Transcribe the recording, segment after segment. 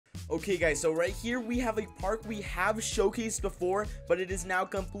Okay guys, so right here we have a park we have showcased before, but it is now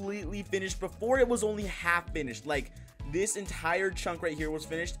completely finished. Before it was only half finished. Like, this entire chunk right here was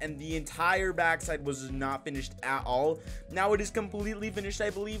finished, and the entire backside was not finished at all. Now it is completely finished, I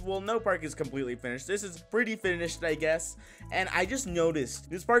believe. Well, no park is completely finished. This is pretty finished, I guess. And I just noticed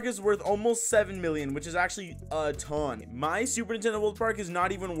this park is worth almost 7 million, which is actually a ton. My Super Nintendo World Park is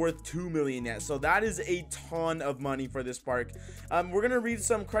not even worth 2 million yet, so that is a ton of money for this park. We're gonna read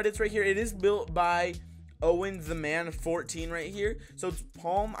some credits right here. It is built by Owen the Man 14 right here. So it's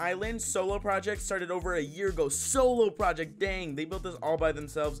Palm Island solo project, started over a year ago. Solo project, dang, they built this all by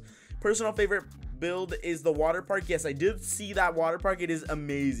themselves. Personal favorite build is the water park. Yes, I did see that water park. It is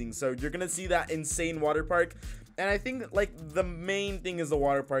amazing. So you're gonna see that insane water park, and I think like the main thing is the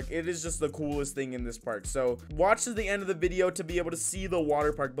water park. It is just the coolest thing in this park. So watch to the end of the video to be able to see the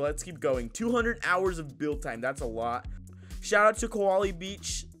water park, but let's keep going. 200 hours of build time, that's a lot. Shout out to Koali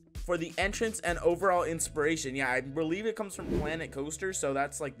Beach for the entrance and overall inspiration. Yeah, I believe it comes from Planet Coaster, so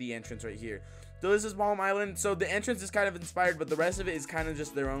that's like the entrance right here. So this is Palm Island. So the entrance is kind of inspired, but the rest of it is kind of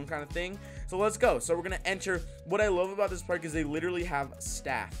just their own kind of thing. So let's go. So we're gonna enter. What I love about this park is they literally have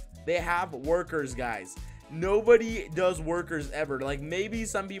staff. They have workers, guys. Nobody does workers ever. Like, maybe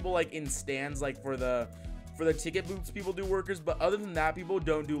some people like in stands, like for the ticket booths, people do workers, but other than that, people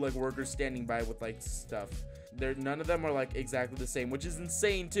don't do like workers standing by with like stuff. None of them are like exactly the same, which is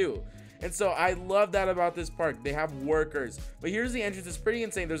insane too. And so I love that about this park. They have workers. But here's the entrance. It's pretty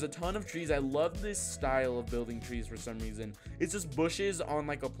insane. There's a ton of trees. I love this style of building trees for some reason. It's just bushes on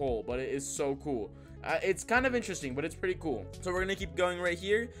like a pole, but it is so cool. It's kind of interesting, but it's pretty cool. So we're gonna keep going right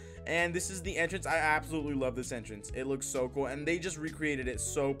here, and this is the entrance. I absolutely love this entrance. It looks so cool, and they just recreated it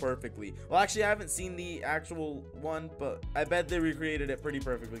so perfectly. Well, actually, I haven't seen the actual one, but I bet they recreated it pretty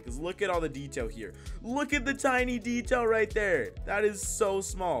perfectly, because look at all the detail here. Look at the tiny detail right there. That is so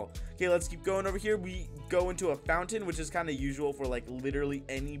small. Okay, let's keep going over here. We go into a fountain, which is kind of usual for like literally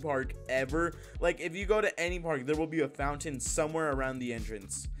any park ever. Like, if you go to any park, there will be a fountain somewhere around the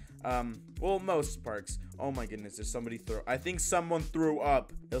entrance. Well, most parks. Oh my goodness, there's somebody I think someone threw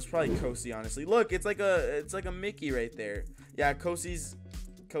up. It was probably Kosi, honestly. Look, it's like a Mickey right there. Yeah, Kosi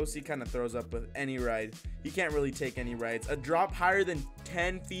kind of throws up with any ride. He can't really take any rides. A drop higher than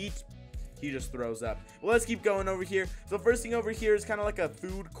 10 feet, he just throws up. Well, let's keep going over here. So first thing over here is kind of like a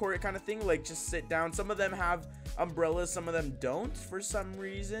food court kind of thing, like just sit down. Some of them have umbrellas, some of them don't for some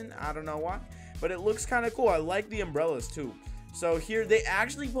reason. I don't know why, but it looks kind of cool. I like the umbrellas too. So here they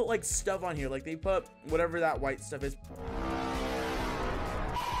actually put like stuff on here, like they put whatever that white stuff is.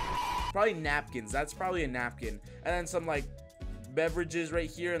 Probably napkins. That's probably a napkin. And then some like beverages right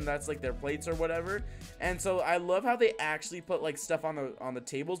here, and that's like their plates or whatever. And so I love how they actually put like stuff on the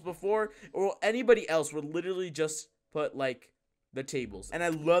tables. Before, or anybody else would literally just put like the tables. And I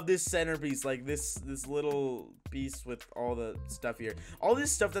love this centerpiece, like this little piece with all the stuff here. All this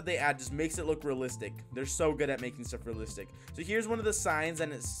stuff that they add just makes it look realistic. They're so good at making stuff realistic. So here's one of the signs,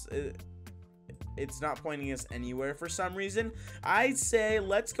 and it's not pointing us anywhere for some reason. I say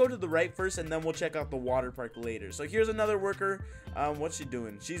let's go to the right first, and then we'll check out the water park later. So here's another worker. What's she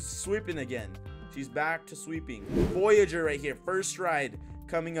doing? She's sweeping again. She's back to sweeping. Voyager right here, first ride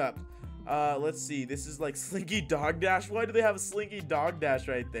coming up. Let's see. This is like Slinky Dog Dash. Why do they have a Slinky Dog Dash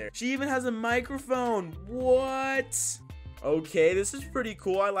right there? She even has a microphone. What? Okay, this is pretty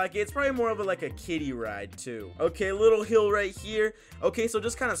cool. I like it. It's probably more of like a kiddie ride too. Okay, little hill right here. Okay, so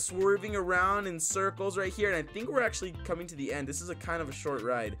just kind of swerving around in circles right here, and I think we're actually coming to the end. This is a kind of a short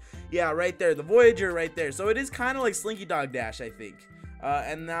ride. Yeah, right there, the Voyager right there. So it is kind of like Slinky Dog Dash, I think.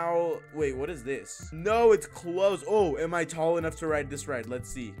 And now, wait, what is this? No, it's closed. Oh, am I tall enough to ride this ride? Let's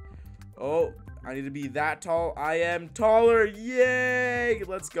see. Oh, I need to be that tall. I am taller. Yay!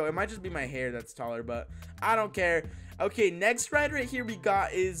 Let's go. It might just be my hair that's taller, but I don't care. Okay, next ride right here we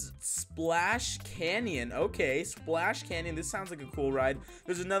got is Splash Canyon. Okay, Splash Canyon. This sounds like a cool ride.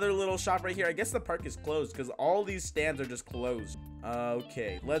 There's another little shop right here. I guess the park is closed because all these stands are just closed.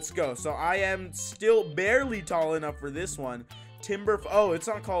 Okay, let's go. So I am still barely tall enough for this one. Oh, it's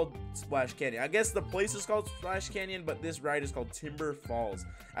not called Splash Canyon. I guess the place is called Splash Canyon, but this ride is called Timber Falls.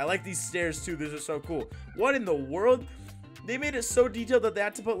 I like these stairs too. These are so cool. What in the world? They made it so detailed that they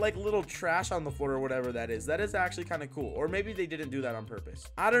had to put like little trash on the floor or whatever that is. That is actually kind of cool. Or maybe they didn't do that on purpose.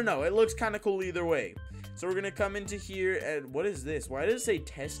 I don't know. It looks kind of cool either way. So we're going to come into here, and what is this? Why does it say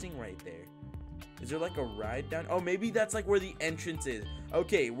testing right there? Is there like a ride down? Oh, maybe that's like where the entrance is.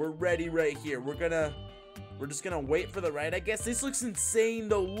 Okay, we're ready right here. We're just gonna wait for the ride, I guess. This looks insane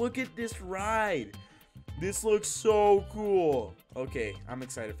though. Look at this ride. This looks so cool. Okay, I'm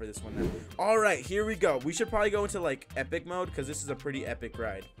excited for this one now. All right, here we go. We should probably go into like epic mode because this is a pretty epic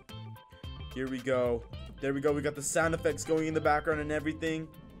ride. Here we go. There we go. We got the sound effects going in the background and everything.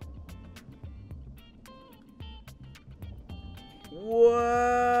 Whoa!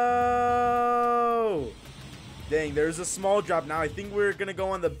 Dang, there's a small drop now. I think we're gonna go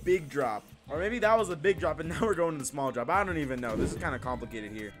on the big drop. Or maybe that was a big drop and now we're going to the small drop. I don't even know. This is kind of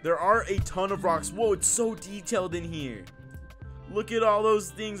complicated here. There are a ton of rocks. Whoa, it's so detailed in here. Look at all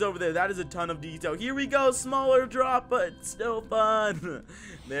those things over there. That is a ton of detail. Here we go. Smaller drop, but still fun.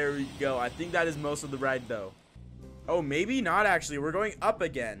 There we go. I think that is most of the ride, though. Oh, maybe not, actually. We're going up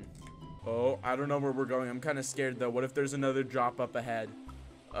again. Oh, I don't know where we're going. I'm kind of scared, though. What if there's another drop up ahead?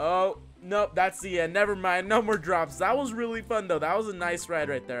 Oh, nope. That's the end. Never mind. No more drops. That was really fun, though. That was a nice ride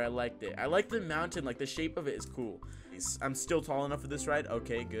right there. I liked it. I like the mountain. Like, the shape of it is cool. I'm still tall enough for this ride.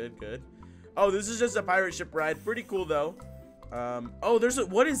 Okay, good, good. Oh, this is just a pirate ship ride. Pretty cool, though. Oh,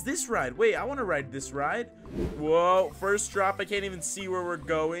 what is this ride? Wait, I want to ride this ride. Whoa, first drop. I can't even see where we're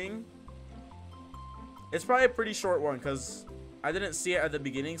going. It's probably a pretty short one because I didn't see it at the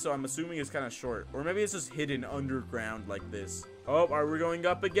beginning, so I'm assuming it's kind of short. Or maybe it's just hidden underground like this. Oh, are we going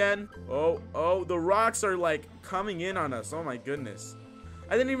up again? Oh, the rocks are like coming in on us. Oh my goodness.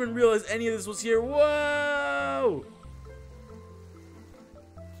 I didn't even realize any of this was here. Whoa!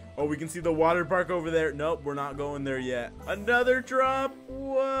 Oh, we can see the water park over there. Nope, we're not going there yet. Another drop.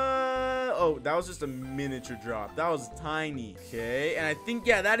 Whoa. Oh, that was just a miniature drop. That was tiny. Okay, and I think,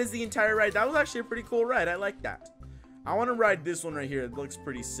 yeah, that is the entire ride. That was actually a pretty cool ride. I like that. I want to ride this one right here. It looks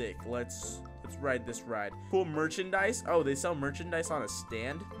pretty sick. Let's ride this ride. Cool merchandise. Oh, they sell merchandise on a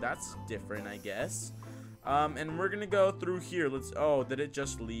stand. That's different, I guess. And we're gonna go through here. Oh, did it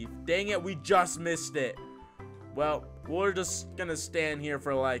just leave? Dang it, we just missed it. Well, we're just gonna stand here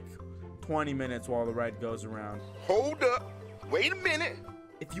for like 20 minutes while the ride goes around. Hold up. Wait a minute.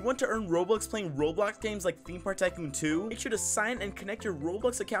 If you want to earn Robux playing Roblox games like Theme Park Tycoon 2, make sure to sign and connect your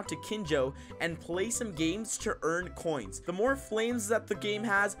Roblox account to Kinjo and play some games to earn coins. The more flames that the game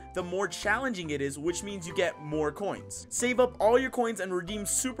has, the more challenging it is, which means you get more coins. Save up all your coins and redeem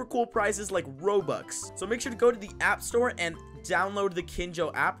super cool prizes like Robux. So make sure to go to the App Store and download the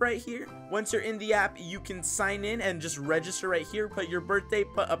Kinjo app right here. Once you're in the app, you can sign in and just register right here. Put your birthday,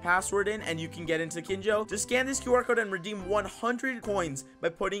 put a password in, and you can get into Kinjo. Just scan this QR code and redeem 100 coins by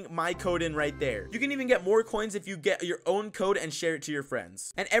putting my code in right there. You can even get more coins if you get your own code and share it to your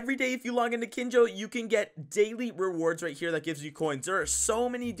friends. And every day if you log into Kinjo, you can get daily rewards right here that gives you coins. There are so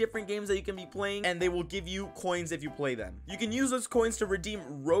many different games that you can be playing, and they will give you coins if you play them. You can use those coins to redeem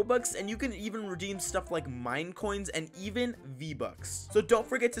Robux, and you can even redeem stuff like mine coins and even V-Bucks. So don't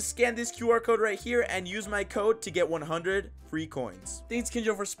forget to scan this QR code right here and use my code to get 100 free coins. Thanks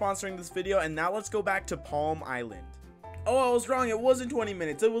Kinjo for sponsoring this video, and now let's go back to Palm Island. Oh, I was wrong. It wasn't 20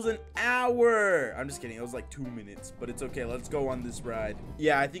 minutes. It was an hour. I'm just kidding. It was like 2 minutes, but it's okay. Let's go on this ride.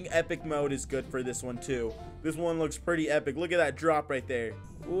 Yeah, I think epic mode is good for this one too. This one looks pretty epic. Look at that drop right there.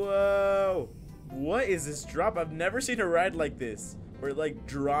 Whoa. What is this drop? I've never seen a ride like this where it like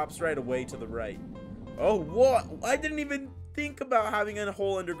drops right away to the right. Oh, what? I didn't even think about having a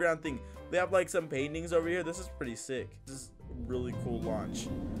whole underground thing. They have like some paintings over here. This is pretty sick. This is a really cool launch.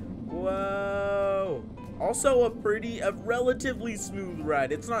 Whoa. Also a relatively smooth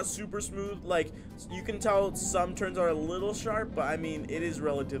ride. It's not super smooth. Like, you can tell some turns are a little sharp, but I mean, it is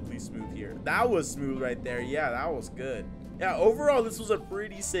relatively smooth here. That was smooth right there. Yeah, that was good. Yeah, overall, this was a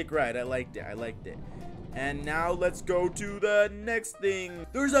pretty sick ride. I liked it. I liked it. And now let's go to the next thing.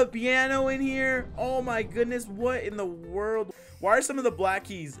 There's a piano in here. Oh my goodness, what in the world? Why are some of the black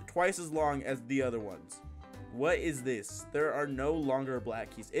keys twice as long as the other ones? What is this? There are no longer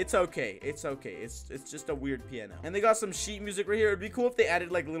black keys. It's okay. It's okay. It's just a weird piano. And they got some sheet music right here. It'd be cool if they added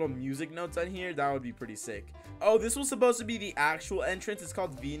like little music notes on here. That would be pretty sick. Oh, this was supposed to be the actual entrance. It's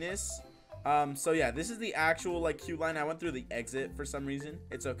called Venus. So yeah, this is the actual like queue line. I went through the exit for some reason.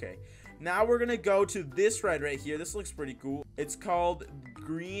 It's okay. Now we're gonna go to this ride right here. This looks pretty cool. It's called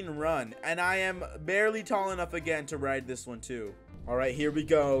Green Run, and I am barely tall enough again to ride this one too. All right, here we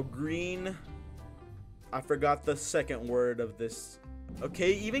go. Green. I forgot the second word of this.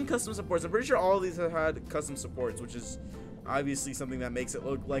 Okay, even custom supports. I'm pretty sure all of these have had custom supports, which is obviously something that makes it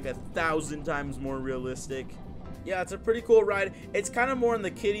look like 1,000 times more realistic. Yeah, it's a pretty cool ride. It's kind of more on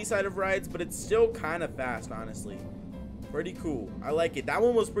the kiddie side of rides, but it's still kind of fast, honestly. Pretty cool. I like it. That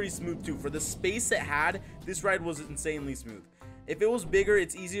one was pretty smooth too. For the space it had, this ride was insanely smooth. If it was bigger,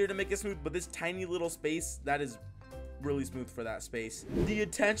 it's easier to make it smooth, but this tiny little space, that is really smooth for that space. The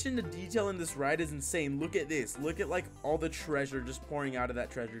attention to detail in this ride is insane. Look at this. Look at like all the treasure just pouring out of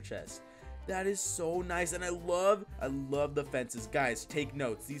that treasure chest. That is so nice, and I love the fences. Guys, take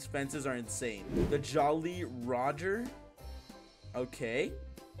notes. These fences are insane. The Jolly Roger. Okay.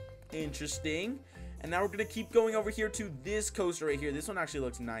 Interesting. And now we're gonna keep going over here to this coaster right here. This one actually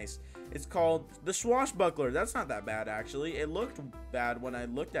looks nice. It's called the Swashbuckler. That's not that bad, actually. It looked bad when I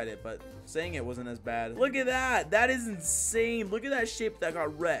looked at it, but saying it wasn't as bad. Look at that. That is insane. Look at that shape that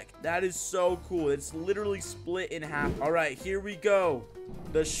got wrecked. That is so cool. It's literally split in half. All right, here we go.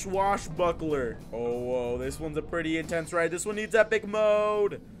 The Swashbuckler. Oh, whoa. This one's a pretty intense ride. This one needs epic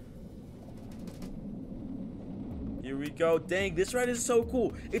mode. Here we go. Dang, this ride is so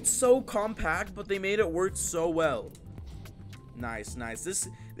cool. It's so compact, but they made it work so well. Nice, nice.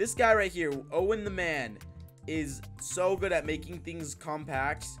 This guy right here, Owen the Man, is so good at making things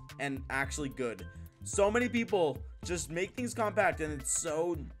compact and actually good. So many people just make things compact and it's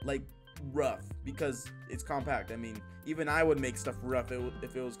so like rough because it's compact. I mean, even I would make stuff rough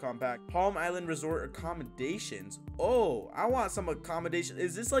if it was compact. Palm Island Resort accommodations. Oh, I want some accommodation.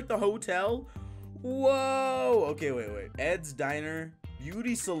 Is this like the hotel? Whoa. Okay, wait. Ed's Diner,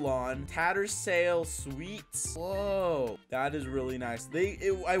 Beauty Salon, Tattersale Suites. Whoa, that is really nice.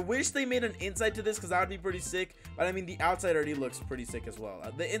 I wish they made an inside to this because that would be pretty sick. But I mean, the outside already looks pretty sick as well.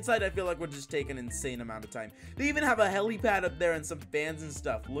 The inside I feel like would just take an insane amount of time. They even have a helipad up there and some fans and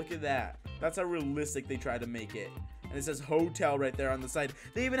stuff. Look at that. That's how realistic they try to make it. And it says hotel right there on the side.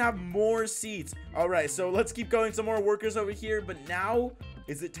 They even have more seats. All right, so let's keep going. Some more workers over here. But now,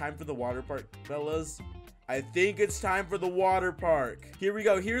 is it time for the water park, fellas? I think it's time for the water park. Here we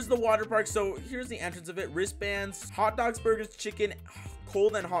go. Here's the water park. So here's the entrance of it. Wristbands, hot dogs, burgers, chicken,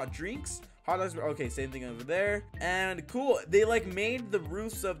 cold and hot drinks. Hot dogs. Okay, same thing over there. And cool. They like made the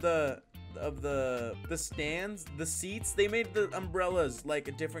roofs of the stands, the seats. They made the umbrellas like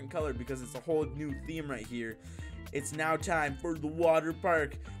a different color because it's a whole new theme right here. It's now time for the water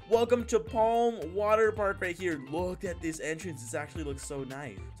park. Welcome to Palm Water Park right here. Look at this entrance. This actually looks so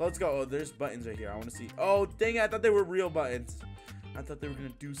nice. So let's go. Oh, there's buttons right here. I want to see. Oh, dang it. I thought they were real buttons. I thought they were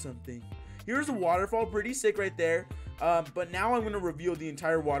going to do something. Here's a waterfall. Pretty sick right there. But now I'm going to reveal the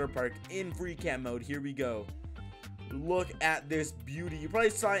entire water park in free cam mode. Here we go. Look at this beauty. You probably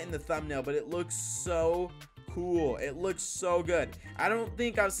saw it in the thumbnail, but it looks so cool. It looks so good. I don't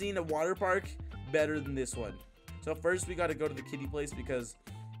think I've seen a water park better than this one. So first we got to go to the kiddie place because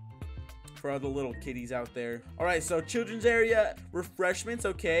for all the little kitties out there. All right, so children's area, refreshments.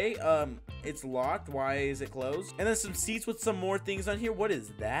 Okay, it's locked. Why is it closed? And then some seats with some more things on here. What is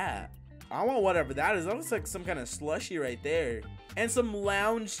that? I want whatever that is. That looks like some kind of slushy right there. And some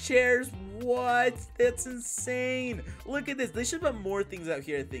lounge chairs. What? That's insane. Look at this. They should put more things out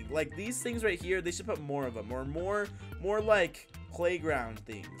here, I think. Like these things right here, they should put more of them. Or more like playground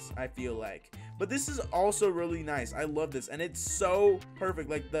things, I feel like. But this is also really nice. I love this. And it's so perfect.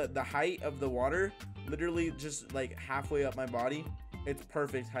 Like the height of the water, literally just like halfway up my body. It's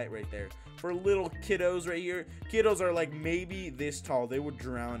perfect height right there. For little kiddos right here. Kiddos are like maybe this tall. They would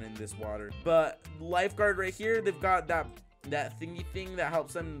drown in this water. But lifeguard right here, they've got that thingy thing that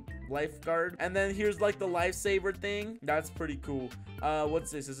helps them lifeguard. And then here's like the lifesaver thing. That's pretty cool.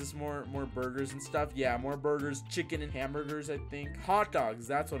 What's this? Is this more burgers and stuff? Yeah, more burgers, chicken and hamburgers, I think. Hot dogs,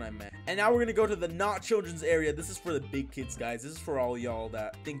 that's what I meant. And now we're gonna go to the not children's area. This is for the big kids, guys. This is for all y'all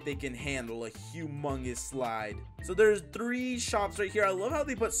that think they can handle a humongous slide. So there's 3 shops right here. I love how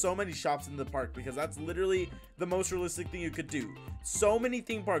they put so many shops in the park because that's literally the most realistic thing you could do. So many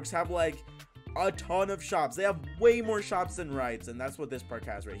theme parks have like a ton of shops. They have way more shops than rides, and that's what this park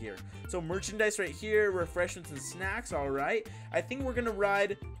has right here. So merchandise right here, refreshments and snacks. All right, I think we're gonna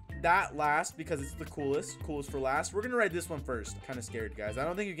ride that last because it's the coolest for last. We're gonna ride this one first. Kind of scared, guys. I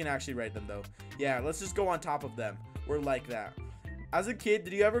don't think you can actually ride them though. Yeah, let's just go on top of them. We're like that. As a kid,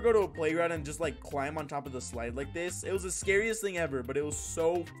 did you ever go to a playground and just like climb on top of the slide like this? It was the scariest thing ever, but it was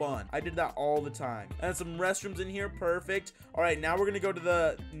so fun. I did that all the time. And some restrooms in here, perfect. All right, now we're gonna go to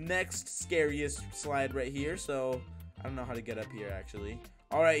the next scariest slide right here. So I don't know how to get up here actually.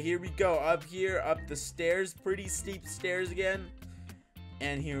 All right, here we go. Up here, up the stairs, pretty steep stairs again.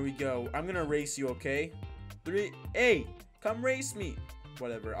 And here we go. I'm gonna race you, okay? 3, hey, come race me.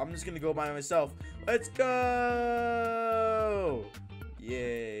 Whatever, I'm just gonna go by myself. Let's go.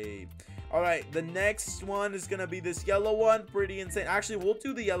 Yay. All right, the next one is gonna be this yellow one. Pretty insane. Actually, we'll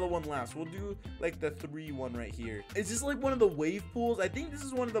do the yellow one last. We'll do like the 3 one right here. Is this like one of the wave pools? I think this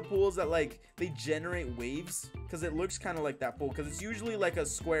is one of the pools that like they generate waves because it looks kind of like that pool because it's usually like a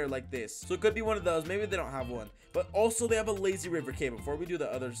square like this. So it could be one of those. Maybe they don't have one, but also they have a lazy river. Okay, before we do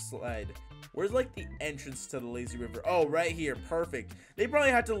the other slide, where's like the entrance to the lazy river? Oh, right here. Perfect. They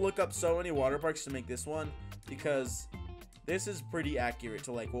probably had to look up so many water parks to make this one because this is pretty accurate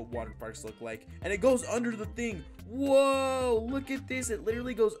to like what water parks look like. And it goes under the thing. Whoa, look at this. It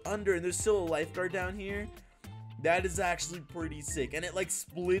literally goes under and there's still a lifeguard down here. That is actually pretty sick. And it like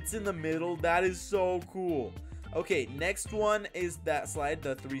splits in the middle. That is so cool. Okay, next one is that slide,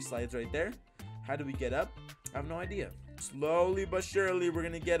 the 3 slides right there. How do we get up? I have no idea. Slowly but surely, we're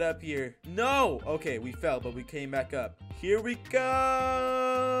gonna get up here. No! Okay, we fell, but we came back up. Here we go!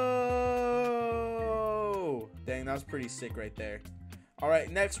 Dang, that was pretty sick right there. All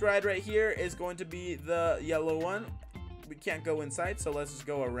right, next ride right here is going to be the yellow one. We can't go inside, so let's just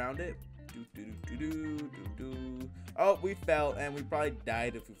go around it. Oh, we fell, and we probably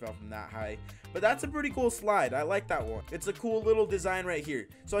died if we fell from that high. But that's a pretty cool slide. I like that one. It's a cool little design right here.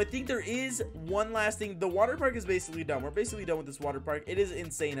 So I think there is one last thing. The water park is basically done. We're basically done with this water park. It is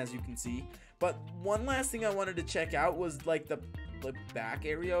insane, as you can see. But one last thing I wanted to check out was like the back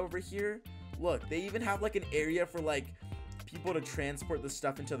area over here. Look, they even have like an area for like people to transport the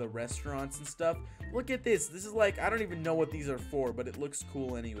stuff into the restaurants and stuff. Look at this. This is like, I don't even know what these are for, but it looks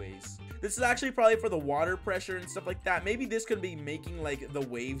cool anyways. This is actually probably for the water pressure and stuff like that. Maybe this could be making like the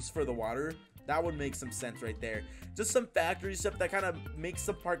waves for the water. That would make some sense right there. Just some factory stuff that kind of makes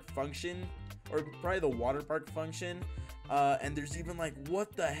the park function, or probably the water park function. And there's even like,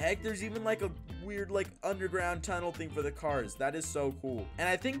 what the heck? There's even like a weird like underground tunnel thing for the cars. That is so cool. And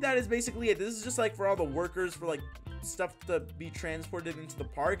I think that is basically it. This is just like for all the workers, for like stuff to be transported into the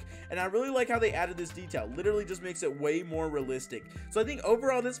park. And I really like how they added this detail. Literally just makes it way more realistic. So I think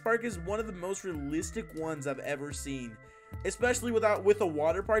overall this park is one of the most realistic ones I've ever seen, especially with a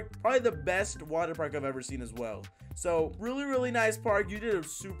water park. Probably the best water park I've ever seen as well. So really nice park. You did a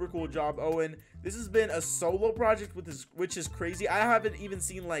super cool job, Owen. This has been a solo project with this, which is crazy. I haven't even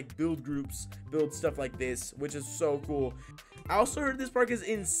seen like build groups build stuff like this, which is so cool. I also heard this park is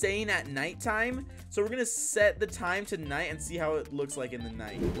insane at nighttime, so we're gonna set the time to night and see how it looks like in the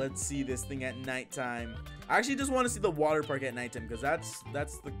night. Let's see this thing at nighttime. I actually just want to see the water park at nighttime because that's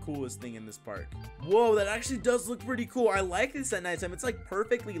the coolest thing in this park. Whoa, that actually does look pretty cool. I like this at nighttime. It's like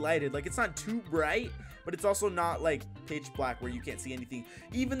perfectly lighted. Like it's not too bright, but it's also not like pitch black where you can't see anything.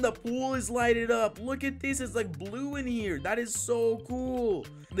 Even the pool is lighted up. Look at this. It's like blue in here. That is so cool.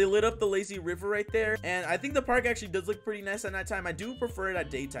 They lit up the lazy river right there, and I think the park actually does look pretty nice at nighttime. I do prefer it at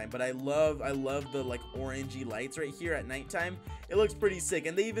daytime, but I love the like orangey lights right here at nighttime. It looks pretty sick,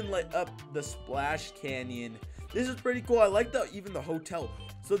 and they even lit up the splash canyon. This is pretty cool. I like even the hotel.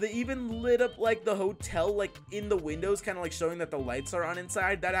 So they even lit up like the hotel like in the windows, kind of like showing that the lights are on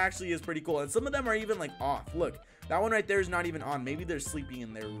inside. That actually is pretty cool. And some of them are even like off. Look, that one right there is not even on. Maybe they're sleeping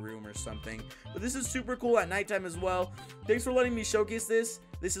in their room or something. But this is super cool at nighttime as well. Thanks for letting me showcase this.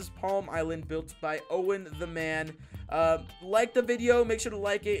 This is Palm Island, built by Owen the Man. Like the video, make sure to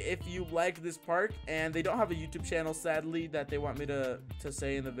like it if you liked this park. And they don't have a YouTube channel, sadly, that they want me to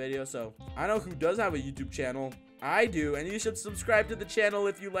say in the video. So I know who does have a YouTube channel. I do, and you should subscribe to the channel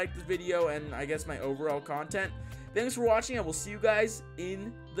if you like this video and I guess my overall content. Thanks for watching, and we'll see you guys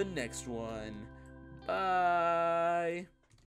in the next one. Bye.